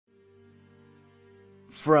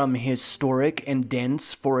From historic and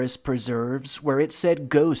dense forest preserves where it said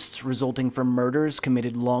ghosts resulting from murders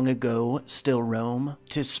committed long ago still roam,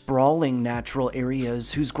 to sprawling natural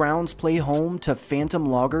areas whose grounds play home to phantom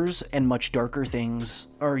loggers and much darker things.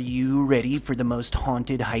 Are you ready for the most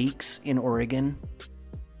haunted hikes in Oregon?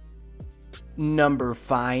 Number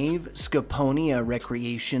 5. Scaponia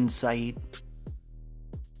Recreation Site.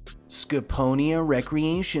 Scaponia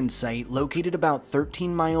Recreation Site, located about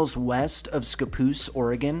 13 miles west of Scappoose,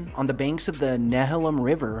 Oregon, on the banks of the Nehalem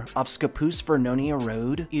River off Scappoose-Vernonia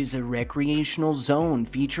Road, is a recreational zone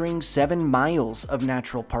featuring 7 miles of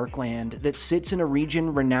natural parkland that sits in a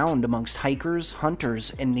region renowned amongst hikers,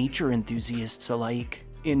 hunters, and nature enthusiasts alike.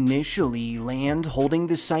 Initially, land holding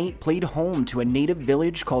the site played home to a native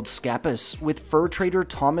village called Scappoose, with fur trader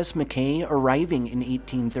Thomas Mackay arriving in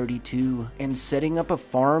 1832 and setting up a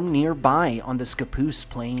farm nearby on the Scappoose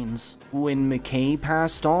Plains. When Mackay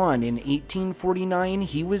passed on in 1849,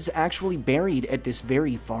 he was actually buried at this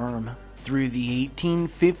very farm. Through the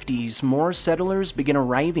 1850s, more settlers began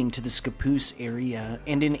arriving to the Scappoose area,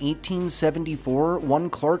 and in 1874,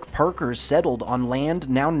 one Clark Parker settled on land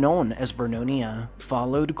now known as Vernonia,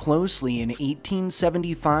 followed closely in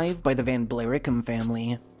 1875 by the Van Blaricum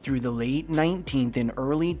family. Through the late 19th and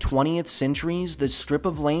early 20th centuries, the strip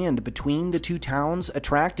of land between the two towns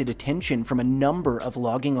attracted attention from a number of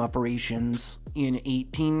logging operations. In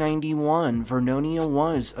 1891, Vernonia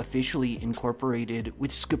was officially incorporated, with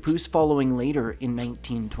Scappoose following later in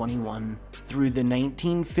 1921. Through the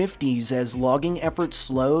 1950s, as logging efforts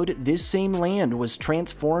slowed, this same land was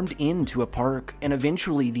transformed into a park, and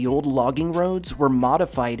eventually the old logging roads were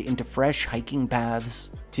modified into fresh hiking paths.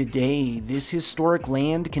 Today, this historic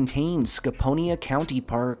land contains Scaponia County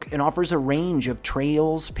Park and offers a range of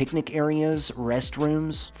trails, picnic areas,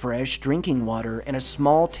 restrooms, fresh drinking water, and a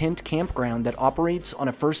small tent campground that operates on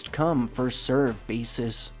a first-come, first-served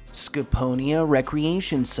basis. Scaponia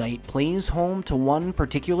Recreation Site plays home to one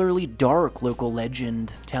particularly dark local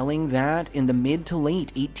legend, telling that in the mid to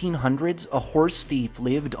late 1800s, a horse thief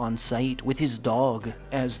lived on site with his dog.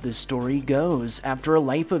 As the story goes, after a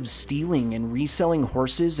life of stealing and reselling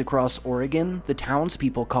horses across Oregon, the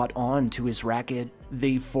townspeople caught on to his racket.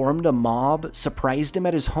 They formed a mob, surprised him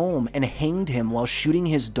at his home, and hanged him while shooting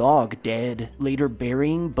his dog dead, later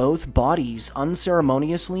burying both bodies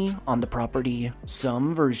unceremoniously on the property.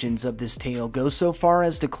 Some versions of this tale go so far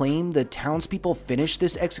as to claim the townspeople finished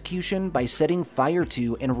this execution by setting fire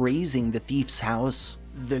to and razing the thief's house.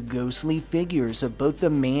 The ghostly figures of both the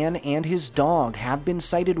man and his dog have been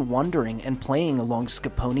sighted wandering and playing along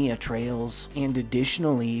Scaponia trails, and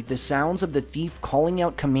additionally, the sounds of the thief calling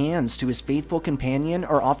out commands to his faithful companion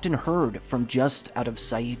are often heard from just out of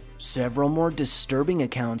sight. Several more disturbing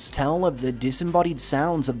accounts tell of the disembodied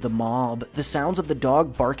sounds of the mob, the sounds of the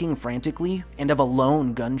dog barking frantically, and of a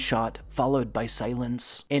lone gunshot, followed by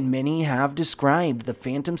silence. And many have described the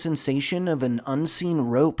phantom sensation of an unseen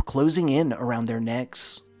rope closing in around their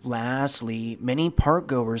necks. Lastly, many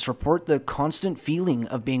parkgoers report the constant feeling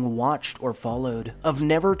of being watched or followed, of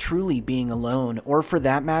never truly being alone, or for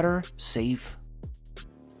that matter, safe.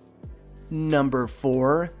 Number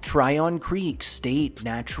 4. Tryon Creek State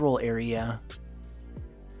Natural Area.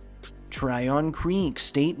 Tryon Creek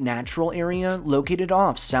State Natural Area, located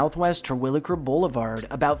off Southwest Terwilliger Boulevard,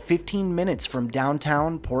 about 15 minutes from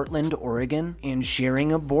downtown Portland, Oregon, and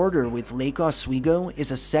sharing a border with Lake Oswego,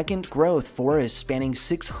 is a second-growth forest spanning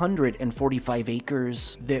 645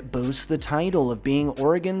 acres that boasts the title of being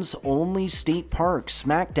Oregon's only state park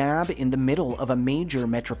smack dab in the middle of a major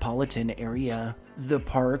metropolitan area. The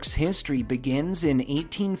park's history begins in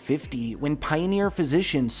 1850 when pioneer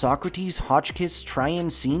physician Socrates Hotchkiss Tryon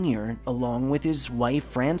Sr., along with his wife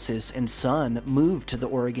Frances and son, moved to the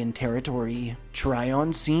Oregon Territory.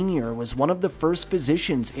 Tryon Sr. was one of the first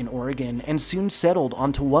physicians in Oregon and soon settled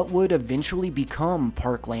onto what would eventually become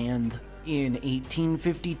parkland. In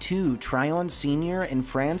 1852, Tryon Sr. and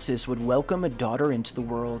Frances would welcome a daughter into the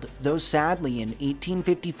world, though sadly in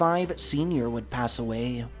 1855, Sr. would pass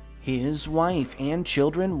away. His wife and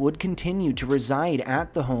children would continue to reside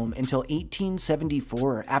at the home until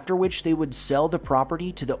 1874, after which they would sell the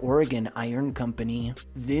property to the Oregon Iron Company.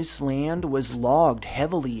 This land was logged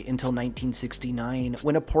heavily until 1969,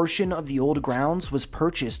 when a portion of the old grounds was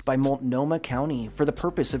purchased by Multnomah County for the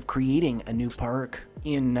purpose of creating a new park.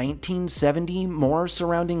 In 1970, more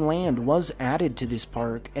surrounding land was added to this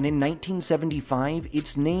park, and in 1975,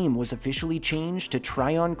 its name was officially changed to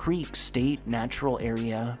Tryon Creek State Natural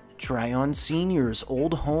Area. Tryon Sr.'s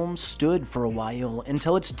old home stood for a while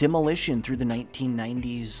until its demolition through the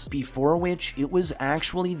 1990s, before which it was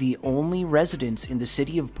actually the only residence in the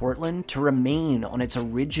city of Portland to remain on its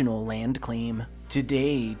original land claim.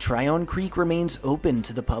 Today, Tryon Creek remains open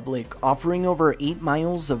to the public, offering over 8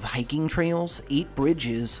 miles of hiking trails, 8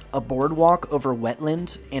 bridges, a boardwalk over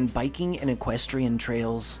wetland, and biking and equestrian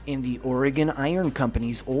trails. And the Oregon Iron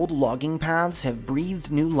Company's old logging paths have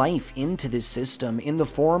breathed new life into this system in the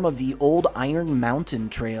form of the Old Iron Mountain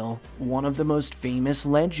Trail. One of the most famous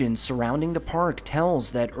legends surrounding the park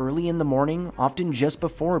tells that early in the morning, often just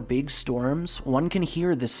before big storms, one can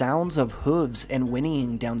hear the sounds of hooves and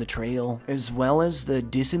whinnying down the trail, as well as the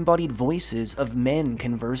disembodied voices of men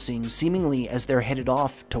conversing seemingly as they're headed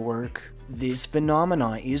off to work. This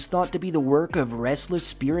phenomena is thought to be the work of restless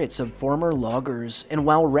spirits of former loggers, and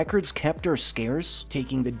while records kept are scarce,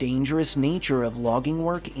 taking the dangerous nature of logging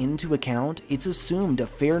work into account, it's assumed a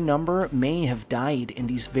fair number may have died in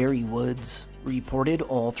these very woods. Reported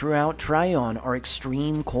all throughout Tryon are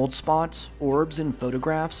extreme cold spots, orbs and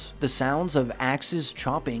photographs, the sounds of axes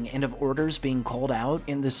chopping and of orders being called out,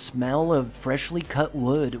 and the smell of freshly cut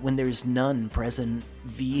wood when there's none present.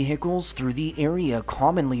 Vehicles through the area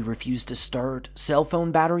commonly refuse to start, cell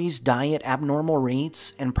phone batteries die at abnormal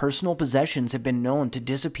rates, and personal possessions have been known to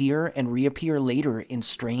disappear and reappear later in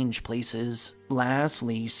strange places.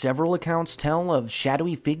 Lastly, several accounts tell of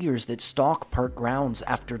shadowy figures that stalk park grounds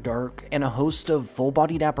after dark, and a host of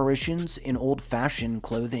full-bodied apparitions in old-fashioned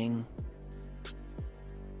clothing.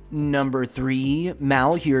 Number 3.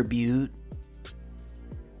 Malheur Butte.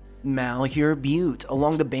 Malheur Butte,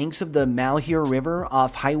 along the banks of the Malheur River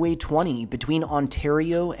off Highway 20 between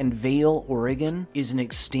Ontario and Vail, Oregon, is an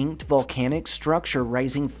extinct volcanic structure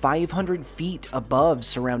rising 500 feet above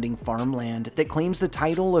surrounding farmland that claims the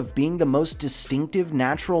title of being the most distinctive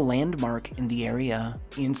natural landmark in the area.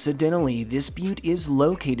 Incidentally, this butte is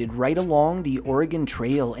located right along the Oregon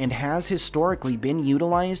Trail and has historically been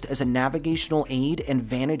utilized as a navigational aid and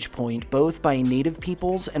vantage point both by native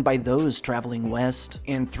peoples and by those traveling west.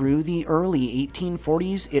 And through the early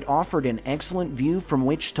 1840s, it offered an excellent view from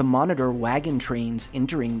which to monitor wagon trains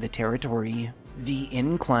entering the territory. The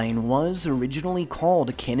incline was originally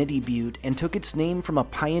called Kennedy Butte and took its name from a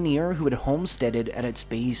pioneer who had homesteaded at its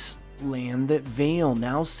base. Land that Vail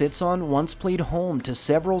now sits on once played home to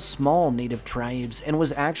several small native tribes and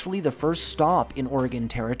was actually the first stop in Oregon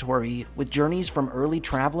Territory, with journeys from early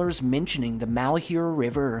travelers mentioning the Malheur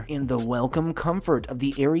River and the welcome comfort of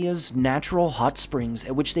the area's natural hot springs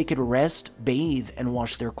at which they could rest, bathe, and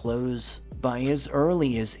wash their clothes. By as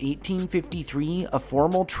early as 1853, a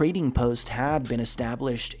formal trading post had been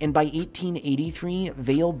established, and by 1883,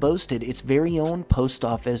 Vail boasted its very own post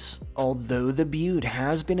office. Although the butte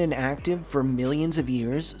has been inactive for millions of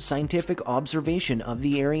years, scientific observation of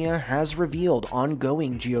the area has revealed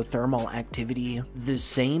ongoing geothermal activity, the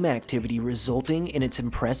same activity resulting in its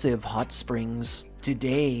impressive hot springs.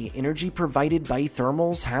 Today, energy provided by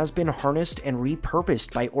thermals has been harnessed and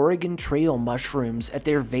repurposed by Oregon Trail mushrooms at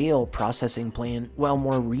their Vail processing plant, while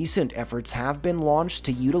more recent efforts have been launched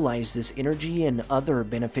to utilize this energy in other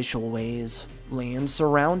beneficial ways. Land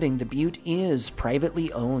surrounding the butte is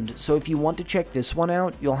privately owned, so if you want to check this one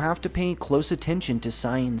out, you'll have to pay close attention to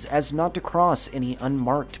signs as not to cross any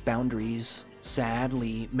unmarked boundaries.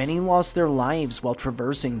 Sadly, many lost their lives while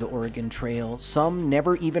traversing the Oregon Trail, some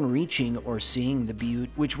never even reaching or seeing the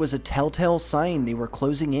butte, which was a telltale sign they were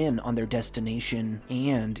closing in on their destination.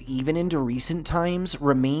 And even into recent times,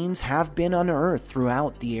 remains have been unearthed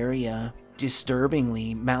throughout the area.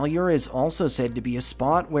 Disturbingly, Malheur is also said to be a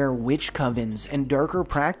spot where witch covens and darker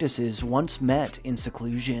practices once met in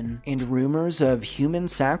seclusion, and rumors of human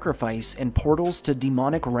sacrifice and portals to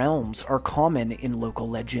demonic realms are common in local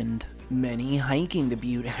legend. Many hiking the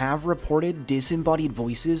butte have reported disembodied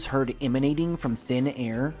voices heard emanating from thin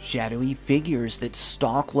air, shadowy figures that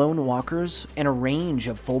stalk lone walkers, and a range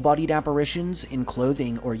of full-bodied apparitions in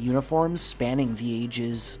clothing or uniforms spanning the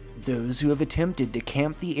ages. Those who have attempted to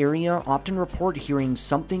camp the area often report hearing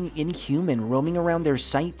something inhuman roaming around their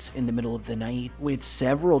sites in the middle of the night, with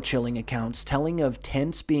several chilling accounts telling of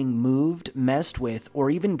tents being moved, messed with,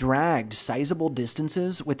 or even dragged sizable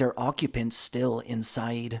distances with their occupants still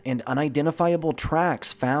inside, and unidentifiable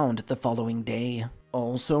tracks found the following day.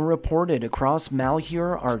 Also reported across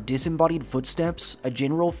Malheur are disembodied footsteps, a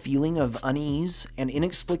general feeling of unease, and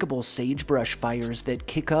inexplicable sagebrush fires that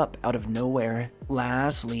kick up out of nowhere.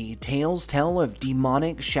 Lastly, tales tell of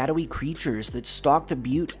demonic, shadowy creatures that stalk the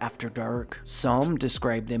butte after dark. Some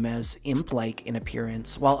describe them as imp-like in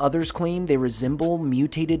appearance, while others claim they resemble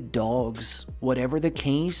mutated dogs. Whatever the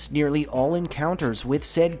case, nearly all encounters with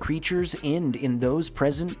said creatures end in those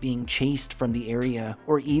present being chased from the area,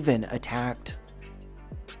 or even attacked.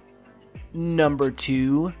 Number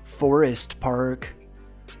 2. Forest Park.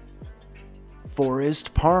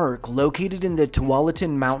 Forest Park, located in the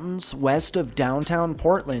Tualatin Mountains west of downtown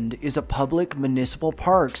Portland, is a public municipal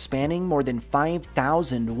park spanning more than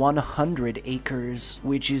 5,100 acres,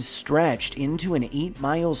 which is stretched into an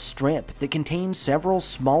 8-mile strip that contains several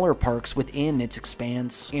smaller parks within its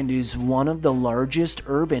expanse, and is one of the largest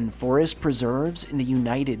urban forest preserves in the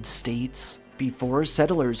United States. Before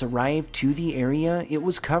settlers arrived to the area, it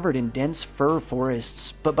was covered in dense fir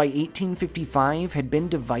forests, but by 1855 had been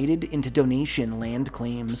divided into donation land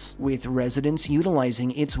claims, with residents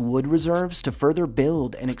utilizing its wood reserves to further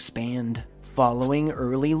build and expand. Following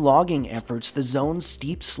early logging efforts, the zone's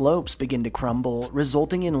steep slopes began to crumble,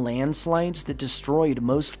 resulting in landslides that destroyed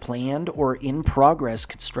most planned or in-progress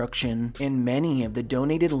construction, and many of the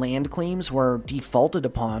donated land claims were defaulted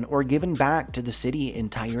upon or given back to the city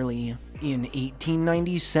entirely. In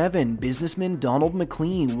 1897, businessman Donald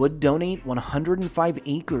McLea would donate 105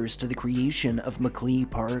 acres to the creation of McLea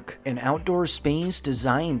Park, an outdoor space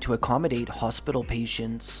designed to accommodate hospital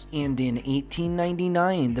patients. And in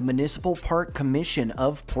 1899, the Municipal Park Commission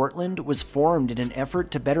of Portland was formed in an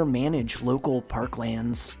effort to better manage local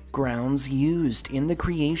parklands. Grounds used in the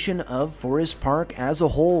creation of Forest Park as a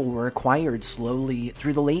whole were acquired slowly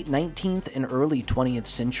through the late 19th and early 20th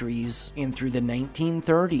centuries, and through the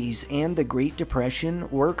 1930s and the Great Depression,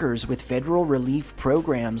 workers with federal relief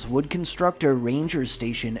programs would construct a ranger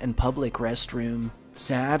station and public restroom.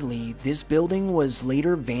 Sadly, this building was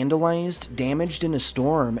later vandalized, damaged in a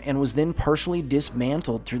storm, and was then partially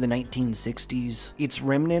dismantled through the 1960s. Its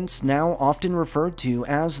remnants now often referred to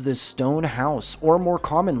as the Stone House, or more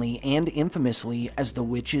commonly and infamously as the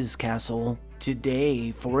Witch's Castle.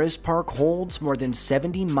 Today, Forest Park holds more than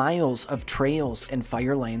 70 miles of trails and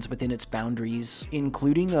fire lines within its boundaries,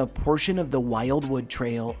 including a portion of the Wildwood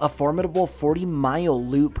Trail, a formidable 40-mile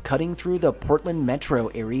loop cutting through the Portland metro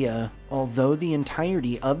area. Although the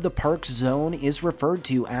entirety of the park zone is referred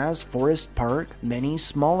to as Forest Park, many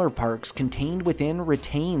smaller parks contained within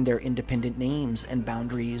retain their independent names and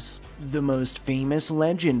boundaries. The most famous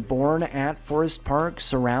legend born at Forest Park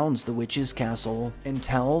surrounds the Witch's Castle, and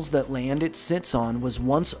tells that land it sits on was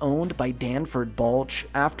once owned by Danford Balch,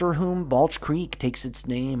 after whom Balch Creek takes its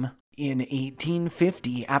name. In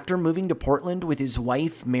 1850, after moving to Portland with his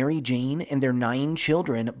wife Mary Jane and their 9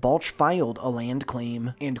 children, Balch filed a land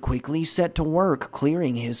claim, and quickly set to work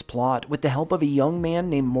clearing his plot with the help of a young man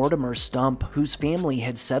named Mortimer Stump, whose family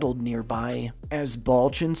had settled nearby. As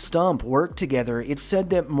Balch and Stump worked together, it's said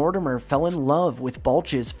that Mortimer fell in love with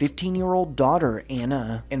Balch's 15-year-old daughter,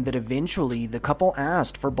 Anna, and that eventually the couple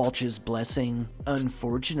asked for Balch's blessing.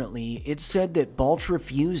 Unfortunately, it's said that Balch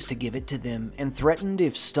refused to give it to them, and threatened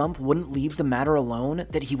if Stump wouldn't leave the matter alone,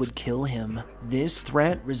 that he would kill him. This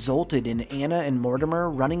threat resulted in Anna and Mortimer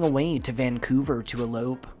running away to Vancouver to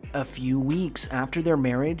elope. A few weeks after their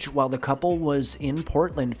marriage, while the couple was in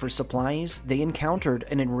Portland for supplies, they encountered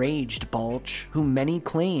an enraged Balch, who many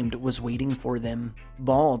claimed was waiting for them.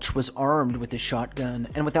 Balch was armed with a shotgun,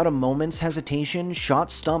 and without a moment's hesitation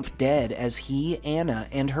shot Stump dead as he, Anna,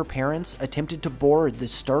 and her parents attempted to board the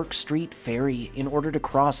Stark Street ferry in order to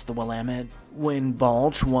cross the Willamette. When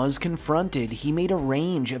Balch was confronted, he made a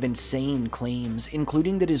range of insane claims,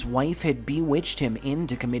 including that his wife had bewitched him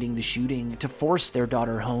into committing the shooting to force their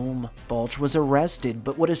daughter home. Balch was arrested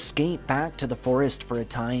but would escape back to the forest for a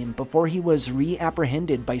time before he was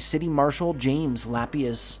re-apprehended by City Marshal James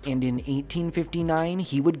Lappius, and in 1859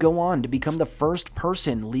 he would go on to become the first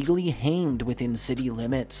person legally hanged within city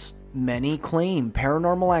limits. Many claim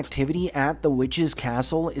paranormal activity at the Witch's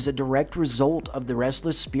Castle is a direct result of the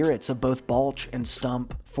restless spirits of both Balch and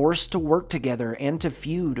Stump, forced to work together and to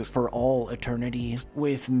feud for all eternity,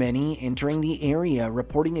 with many entering the area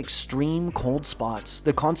reporting extreme cold spots,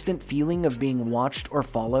 the constant feeling of being watched or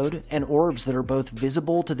followed, and orbs that are both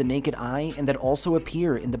visible to the naked eye and that also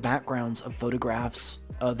appear in the backgrounds of photographs.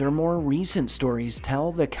 Other more recent stories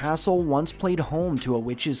tell the castle once played home to a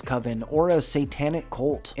witch's coven or a satanic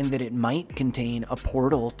cult, and that it might contain a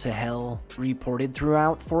portal to hell. Reported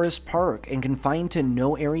throughout Forest Park and confined to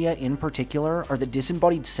no area in particular are the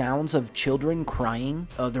disembodied sounds of children crying,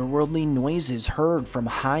 otherworldly noises heard from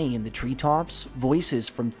high in the treetops, voices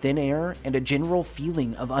from thin air, and a general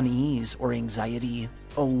feeling of unease or anxiety.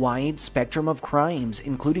 A wide spectrum of crimes,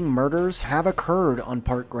 including murders, have occurred on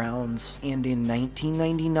park grounds, and in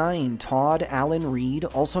 1999, Todd Allen Reed,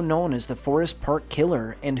 also known as the Forest Park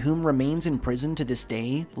Killer, and whom remains in prison to this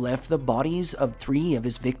day, left the bodies of 3 of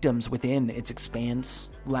his victims within its expanse.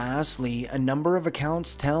 Lastly, a number of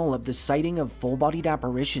accounts tell of the sighting of full-bodied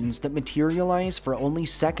apparitions that materialize for only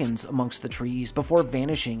seconds amongst the trees before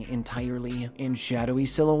vanishing entirely, and shadowy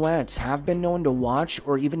silhouettes have been known to watch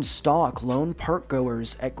or even stalk lone park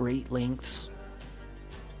goers at great lengths.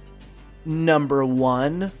 Number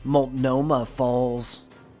 1. Multnomah Falls.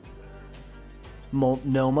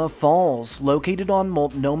 Multnomah Falls, located on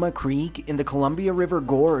Multnomah Creek in the Columbia River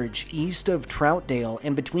Gorge east of Troutdale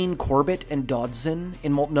and between Corbett and Dodson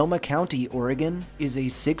in Multnomah County, Oregon, is a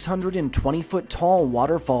 620-foot tall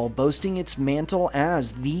waterfall boasting its mantle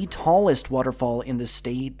as the tallest waterfall in the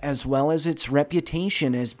state, as well as its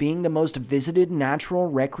reputation as being the most visited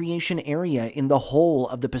natural recreation area in the whole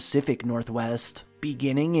of the Pacific Northwest.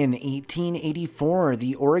 Beginning in 1884,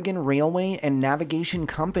 the Oregon Railway and Navigation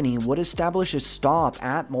Company would establish a stop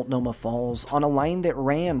at Multnomah Falls on a line that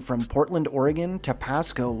ran from Portland, Oregon to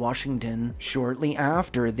Pasco, Washington. Shortly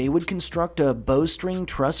after, they would construct a bowstring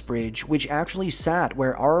truss bridge, which actually sat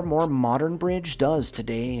where our more modern bridge does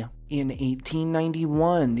today. In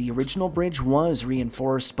 1891, the original bridge was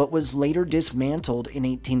reinforced but was later dismantled in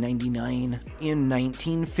 1899. In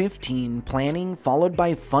 1915, planning followed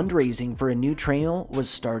by fundraising for a new trail was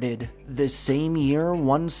started. The same year,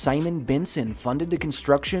 one Simon Benson funded the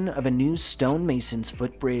construction of a new stonemason's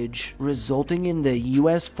footbridge, resulting in the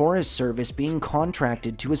U.S. Forest Service being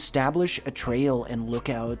contracted to establish a trail and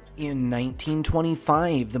lookout. In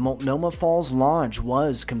 1925, the Multnomah Falls Lodge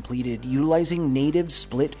was completed utilizing native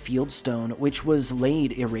split fieldstone, which was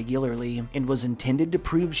laid irregularly and was intended to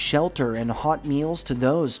prove shelter and hot meals to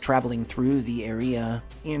those traveling through the area.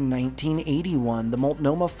 In 1981, the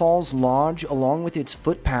Multnomah Falls Lodge, along with its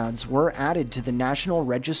footpaths, were added to the National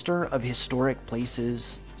Register of Historic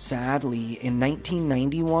Places. Sadly, in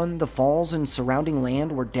 1991, the falls and surrounding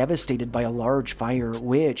land were devastated by a large fire,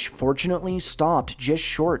 which fortunately stopped just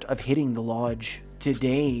short of hitting the lodge.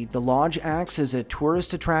 Today, the lodge acts as a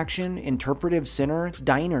tourist attraction, interpretive center,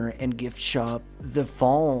 diner, and gift shop. The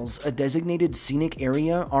falls, a designated scenic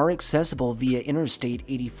area, are accessible via Interstate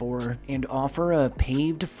 84 and offer a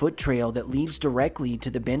paved foot trail that leads directly to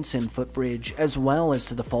the Benson footbridge as well as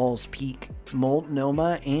to the fall's peak.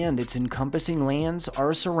 Multnomah and its encompassing lands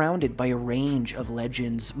are surrounded by a range of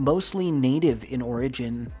legends, mostly native in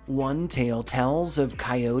origin. One tale tells of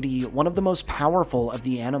Coyote, one of the most powerful of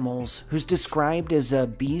the animals, who's described as a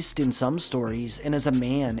beast in some stories and as a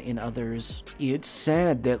man in others. It's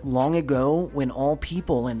said that long ago, when all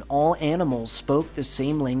people and all animals spoke the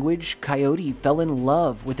same language, Coyote fell in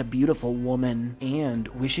love with a beautiful woman and,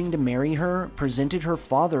 wishing to marry her, presented her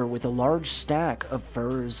father with a large stack of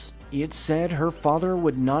furs. It's said her father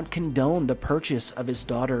would not condone the purchase of his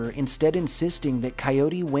daughter, instead insisting that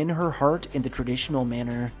Coyote win her heart in the traditional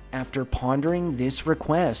manner. After pondering this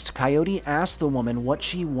request, Coyote asked the woman what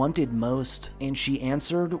she wanted most, and she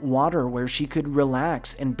answered water where she could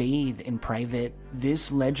relax and bathe in private.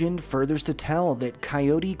 This legend furthers to tell that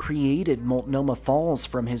Coyote created Multnomah Falls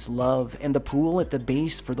from his love and the pool at the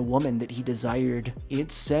base for the woman that he desired.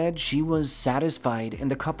 It's said she was satisfied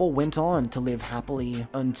and the couple went on to live happily,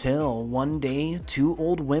 until one day, two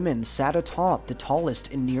old women sat atop the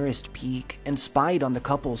tallest and nearest peak and spied on the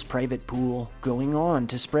couple's private pool, going on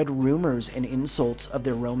to spread rumors and insults of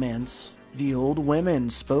their romance. The old women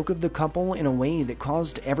spoke of the couple in a way that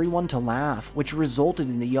caused everyone to laugh, which resulted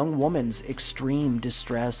in the young woman's extreme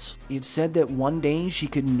distress. It's said that one day she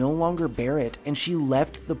could no longer bear it and she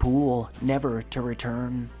left the pool, never to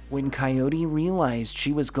return. When Coyote realized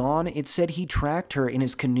she was gone, it said he tracked her in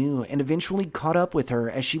his canoe and eventually caught up with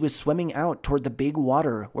her as she was swimming out toward the big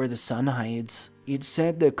water where the sun hides. It's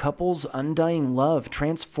said the couple's undying love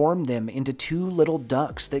transformed them into two little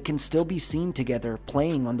ducks that can still be seen together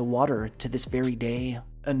playing on the water to this very day.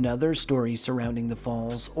 Another story surrounding the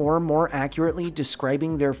falls, or more accurately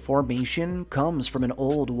describing their formation, comes from an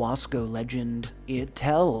old Wasco legend. It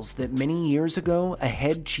tells that many years ago, a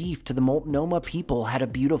head chief to the Multnomah people had a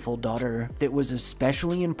beautiful daughter that was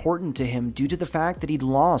especially important to him due to the fact that he'd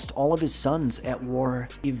lost all of his sons at war.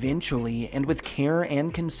 Eventually, and with care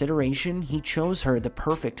and consideration, he chose her the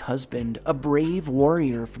perfect husband, a brave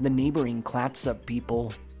warrior from the neighboring Clatsop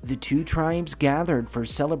people. The two tribes gathered for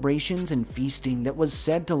celebrations and feasting that was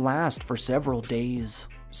said to last for several days.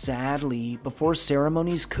 Sadly, before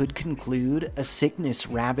ceremonies could conclude, a sickness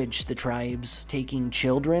ravaged the tribes, taking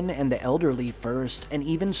children and the elderly first, and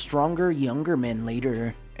even stronger younger men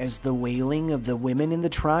later. As the wailing of the women in the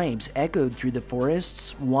tribes echoed through the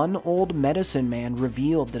forests, one old medicine man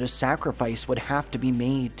revealed that a sacrifice would have to be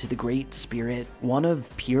made to the Great Spirit, one of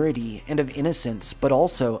purity and of innocence, but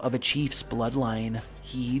also of a chief's bloodline.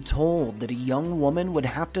 He told that a young woman would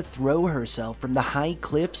have to throw herself from the high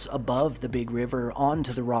cliffs above the big river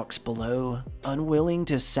onto the rocks below. Unwilling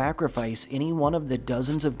to sacrifice any one of the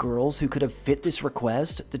dozens of girls who could have fit this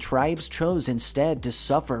request, the tribes chose instead to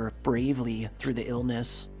suffer bravely through the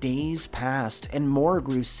illness. Days passed, and more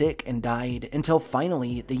grew sick and died, until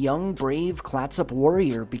finally the young, brave Clatsop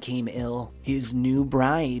warrior became ill. His new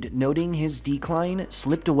bride, noting his decline,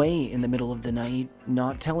 slipped away in the middle of the night.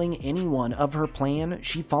 Not telling anyone of her plan,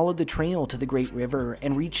 she followed the trail to the great river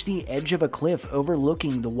and reached the edge of a cliff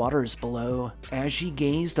overlooking the waters below. As she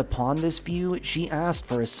gazed upon this view, she asked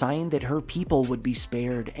for a sign that her people would be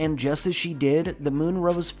spared, and just as she did, the moon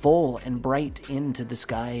rose full and bright into the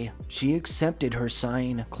sky. She accepted her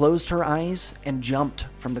sign, closed her eyes, and jumped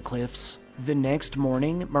from the cliffs. The next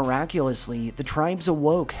morning, miraculously, the tribes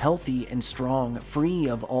awoke healthy and strong, free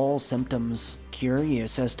of all symptoms.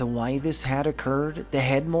 Curious as to why this had occurred, the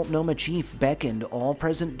head Multnomah chief beckoned all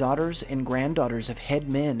present daughters and granddaughters of head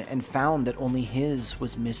men and found that only his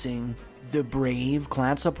was missing. The brave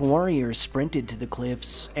Clatsop warrior sprinted to the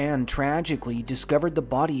cliffs and tragically discovered the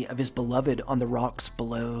body of his beloved on the rocks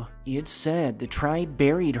below. It's said the tribe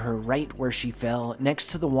buried her right where she fell,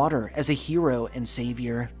 next to the water, as a hero and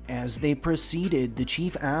savior. As they proceeded, the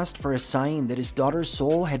chief asked for a sign that his daughter's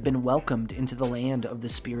soul had been welcomed into the land of the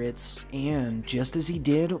spirits. And just as he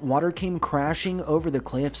did, water came crashing over the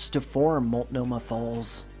cliffs to form Multnomah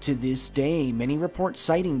Falls. To this day, many report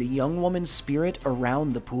sighting the young woman's spirit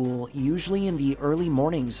around the pool, usually in the early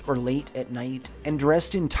mornings or late at night, and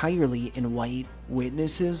dressed entirely in white.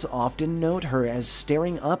 Witnesses often note her as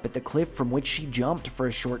staring up at the cliff from which she jumped for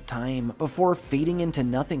a short time, before fading into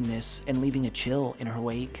nothingness and leaving a chill in her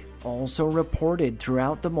wake. Also reported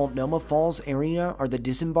throughout the Multnomah Falls area are the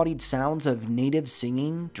disembodied sounds of native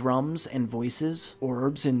singing, drums, and voices,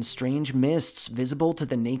 orbs and strange mists visible to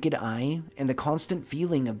the naked eye, and the constant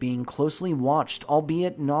feeling of being closely watched,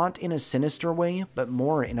 albeit not in a sinister way, but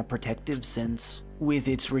more in a protective sense. With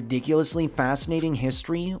its ridiculously fascinating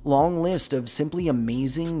history, long list of simply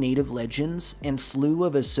amazing native legends, and slew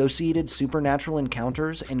of associated supernatural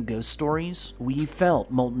encounters and ghost stories, we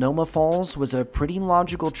felt Multnomah Falls was a pretty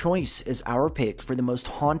logical choice as our pick for the most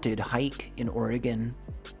haunted hike in Oregon.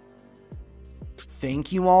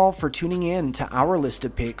 Thank you all for tuning in to our list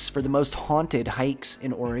of picks for the most haunted hikes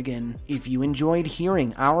in Oregon. If you enjoyed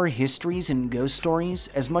hearing our histories and ghost stories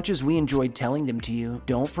as much as we enjoyed telling them to you,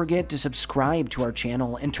 don't forget to subscribe to our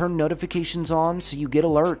channel and turn notifications on so you get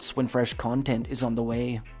alerts when fresh content is on the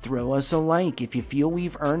way. Throw us a like if you feel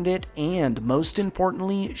we've earned it, and most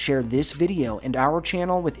importantly, share this video and our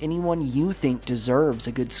channel with anyone you think deserves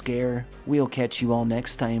a good scare. We'll catch you all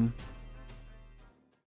next time.